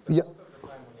working? Because Yep. most of the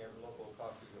time when you have local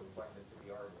copies, you'll find it to be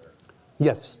hardware.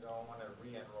 Yes. You don't want to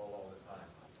re-enroll all the time.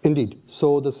 Indeed.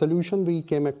 So the solution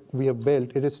we have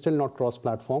built, it is still not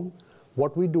cross-platform.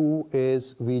 What we do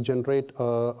is we generate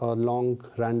a long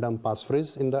random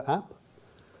passphrase in the app.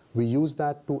 We use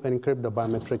that to encrypt the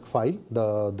biometric file,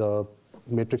 the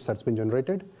matrix that's been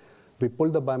generated. We pull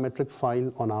the biometric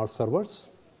file on our servers.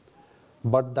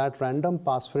 But that random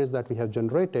passphrase that we have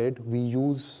generated, we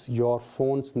use your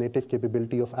phone's native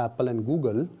capability of Apple and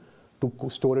Google to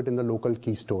store it in the local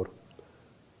key store.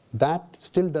 That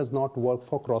still does not work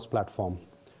for cross-platform,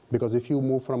 because if you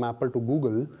move from Apple to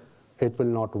Google, it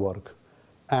will not work.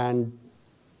 And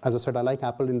as I said, I like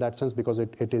Apple in that sense because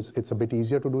it's a bit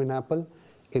easier to do in Apple.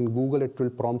 In Google, it will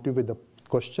prompt you with a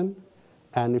question,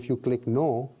 and if you click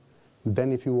no,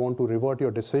 then if you want to revert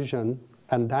your decision,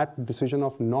 and that decision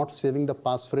of not saving the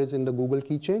passphrase in the Google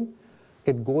keychain,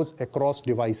 it goes across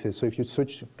devices. So if you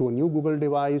switch to a new Google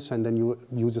device and then you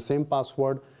use the same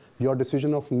password, your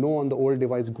decision of no on the old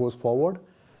device goes forward,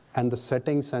 and the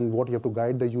settings and what you have to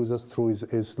guide the users through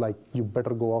is like, you better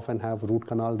go off and have root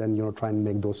canal than try and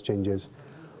make those changes.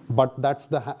 But that's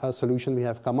the solution we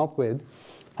have come up with.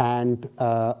 And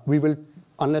we will,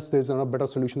 unless there's a better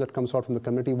solution that comes out from the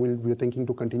community, we're thinking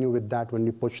to continue with that when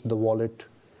we push the wallet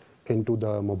into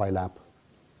the mobile app.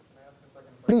 Can I ask a second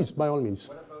question? Please, by all means.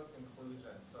 What about inclusion?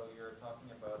 So you're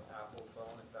talking about Apple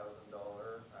phone, $1,000.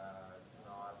 It's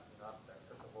not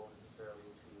accessible necessarily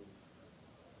to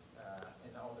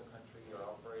in all the country you're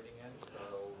operating in.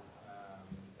 So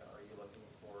are you looking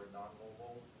for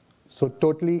non-mobile? So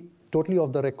totally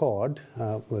off the record.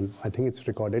 Well, I think it's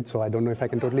recorded, so I don't know if I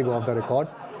can totally go off the record.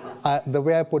 The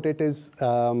way I put it is,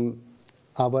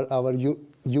 our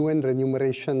UN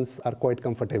remunerations are quite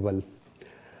comfortable.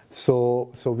 So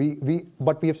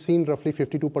but we have seen roughly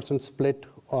 52% split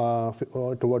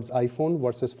towards iPhone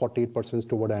versus 48%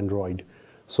 toward Android.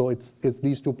 So it's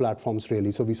these two platforms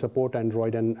really. So we support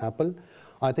Android and Apple.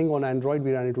 I think on Android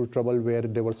we ran into trouble where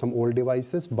there were some old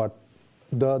devices, but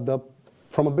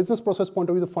from a business process point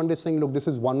of view, the fund is saying, look, this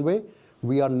is one way.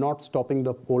 We are not stopping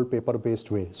the old paper-based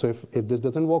way. So if this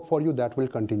doesn't work for you, that will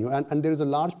continue. And there is a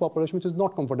large population which is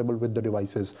not comfortable with the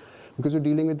devices, because you're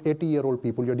dealing with 80-year-old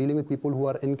people. You're dealing with people who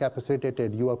are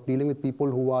incapacitated. You are dealing with people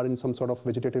who are in some sort of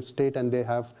vegetative state, and they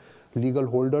have legal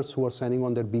holders who are signing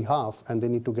on their behalf, and they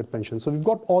need to get pension. So we've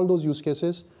got all those use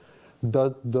cases.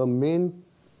 The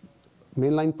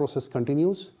mainline process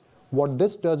continues. What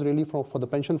this does really for the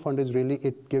pension fund is really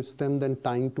it gives them then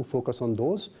time to focus on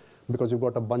those, because you've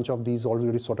got a bunch of these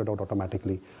already sorted out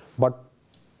automatically. But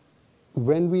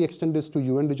when we extend this to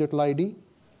UN Digital ID,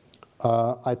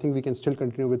 I think we can still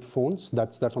continue with phones.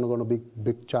 That's not going to be a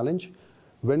big challenge.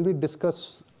 When we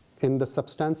discuss in the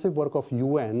substantive work of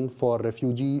UN for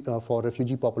refugee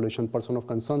population, person of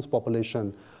concerns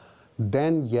population,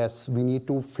 then yes, we need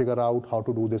to figure out how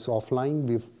to do this offline.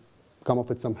 We've come up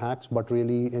with some hacks, but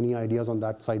really any ideas on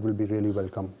that side will be really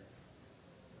welcome.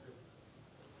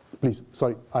 Please,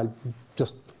 sorry, I'll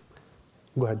just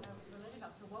go ahead. Related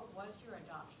up, so what was your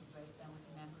adoption rate then with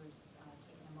the members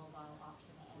taking a mobile option,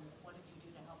 and what did you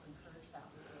do to help encourage that?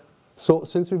 So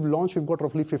since we've launched, we've got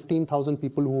roughly 15,000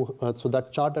 people who, so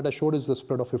that chart that I showed is the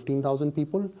spread of 15,000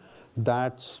 people.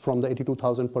 That's from the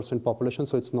 82,000% population,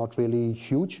 so it's not really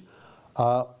huge.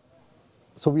 So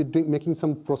we're making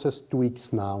some process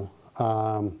tweaks now.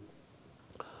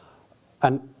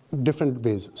 And different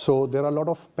ways. So there are a lot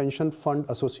of pension fund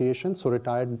associations, so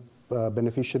retired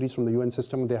beneficiaries from the UN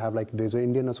system. They have there's an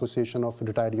Indian association of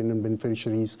retired union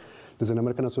beneficiaries. There's an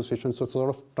American association. So sort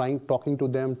of talking to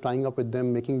them, tying up with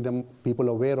them, making them people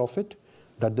aware of it,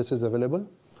 that this is available.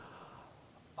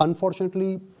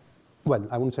 Unfortunately, well,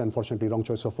 I wouldn't say unfortunately, wrong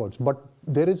choice of words, but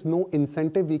there is no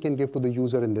incentive we can give to the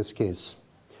user in this case.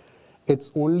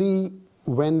 It's only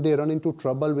when they run into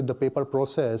trouble with the paper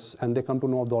process and they come to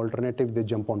know of the alternative, they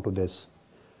jump onto this.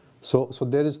 So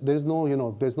there is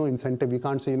no there's no incentive. You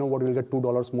can't say what, you'll get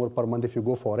 $2 more per month if you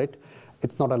go for it.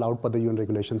 It's not allowed per the UN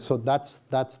regulations. So that's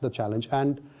the challenge.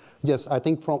 And yes, I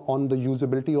think on the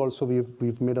usability also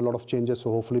we've made a lot of changes. So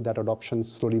hopefully that adoption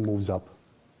slowly moves up.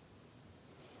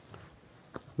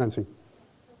 Nancy.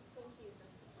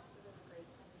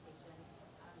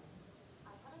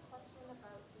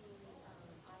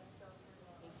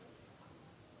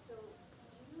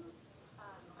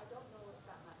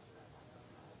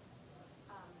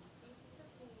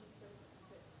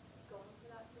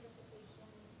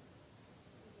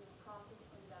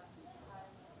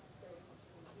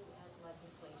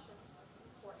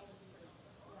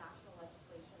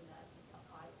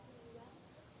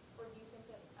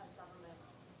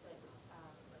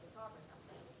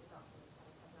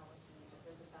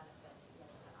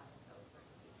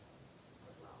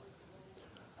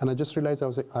 And I just realized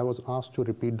I was asked to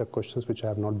repeat the questions, which I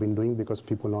have not been doing because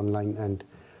people online, and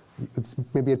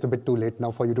maybe it's a bit too late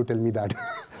now for you to tell me that.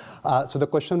 So the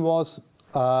question was,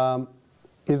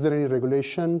 is there any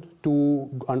regulation to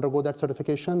undergo that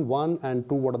certification? One, and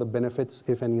two, what are the benefits,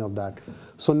 if any, of that?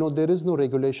 So no, there is no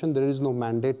regulation, there is no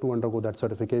mandate to undergo that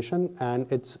certification, and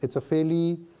it's a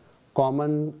fairly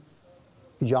common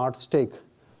yardstick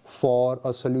for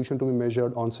a solution to be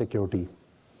measured on security.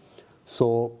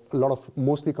 So a lot of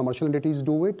mostly commercial entities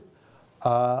do it.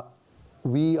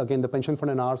 We, again, the pension fund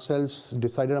and ourselves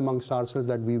decided amongst ourselves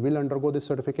that we will undergo this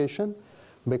certification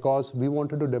because we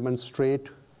wanted to demonstrate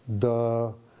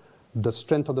the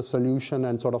strength of the solution,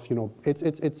 and sort of, you know,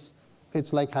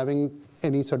 it's like having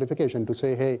any certification to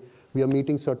say, hey, we are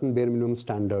meeting certain bare minimum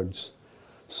standards.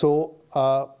 So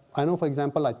I know, for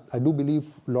example, I do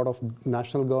believe a lot of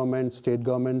national governments, state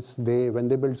governments, when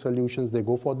they build solutions, they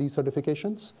go for these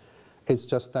certifications. It's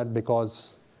just that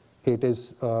because it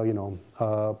is,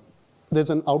 there's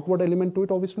an outward element to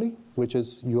it, obviously, which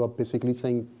is you are basically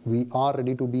saying we are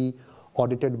ready to be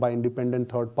audited by independent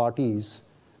third parties,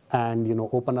 and, you know,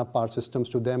 open up our systems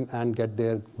to them and get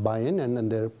their buy-in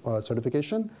and their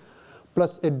certification.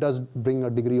 Plus, it does bring a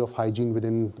degree of hygiene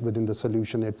within the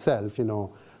solution itself, you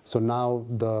know. So now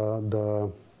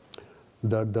the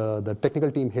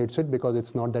technical team hates it because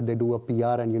it's not that they do a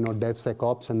PR and, you know,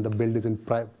 DevSecOps and the build is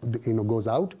goes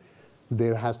out.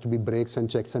 There has to be breaks and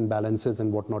checks and balances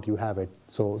and whatnot. You have it.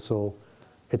 So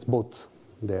it's both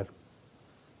there.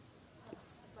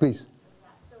 Please.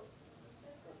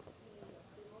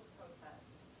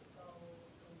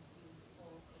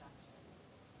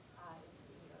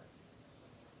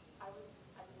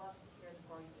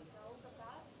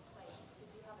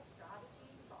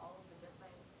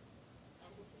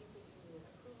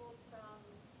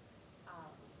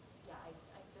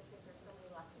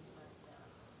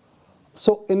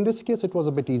 So in this case, it was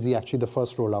a bit easy, actually, the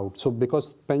first rollout. So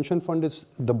because pension fund is,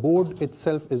 the board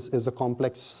itself is a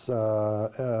complex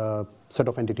set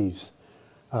of entities.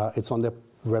 It's on the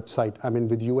website. I mean,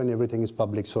 with you and everything is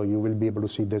public, so you will be able to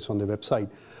see this on the website.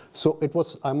 So it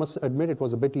was, I must admit, it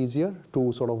was a bit easier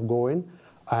to sort of go in.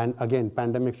 And again,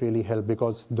 pandemic really helped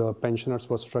because the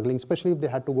pensioners were struggling, especially if they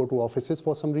had to go to offices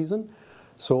for some reason.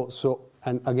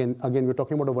 And again, we're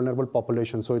talking about a vulnerable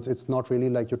population. So it's not really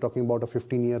like you're talking about a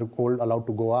 15-year-old allowed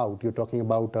to go out. You're talking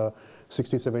about a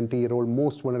 60, 70-year-old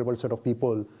most vulnerable set of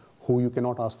people who you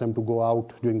cannot ask them to go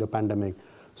out during the pandemic.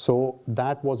 So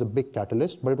that was a big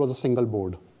catalyst, but it was a single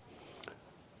board.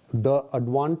 The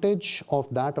advantage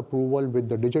of that approval with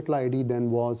the digital ID then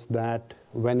was that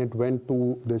when it went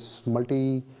to this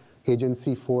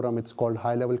multi-agency forum, it's called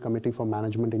High-Level Committee for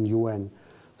Management in UN.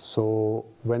 So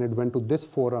when it went to this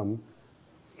forum,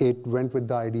 it went with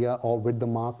the idea or with the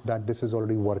mark that this is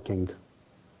already working.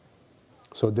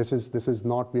 So this is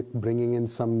not bringing in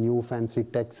some new fancy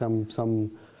tech,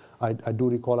 I do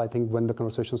recall, I think when the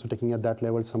conversations were taking at that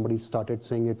level, somebody started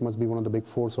saying it must be one of the big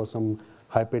fours or some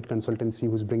high-paid consultancy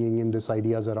who's bringing in these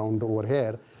ideas around over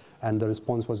here. And the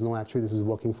response was, no, actually this is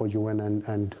working for UN,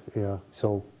 and yeah,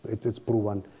 so it's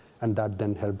proven. And that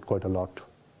then helped quite a lot.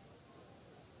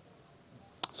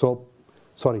 So,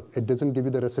 sorry, it doesn't give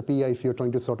you the recipe if you're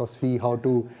trying to sort of see how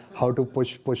to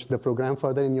push the program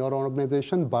further in your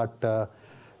organization. But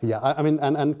yeah, I mean,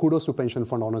 and kudos to pension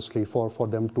fund, honestly, for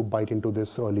them to bite into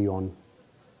this early on.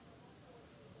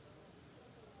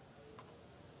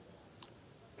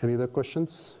 Any other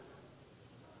questions?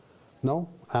 No?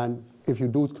 And if you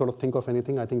do sort of think of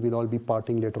anything, I think we'll all be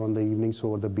partying later on the evening. So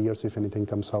over the beers, if anything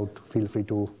comes out, feel free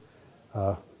to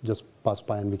just pass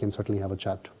by and we can certainly have a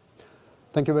chat.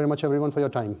 Thank you very much, everyone, for your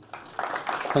time.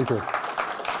 Thank you.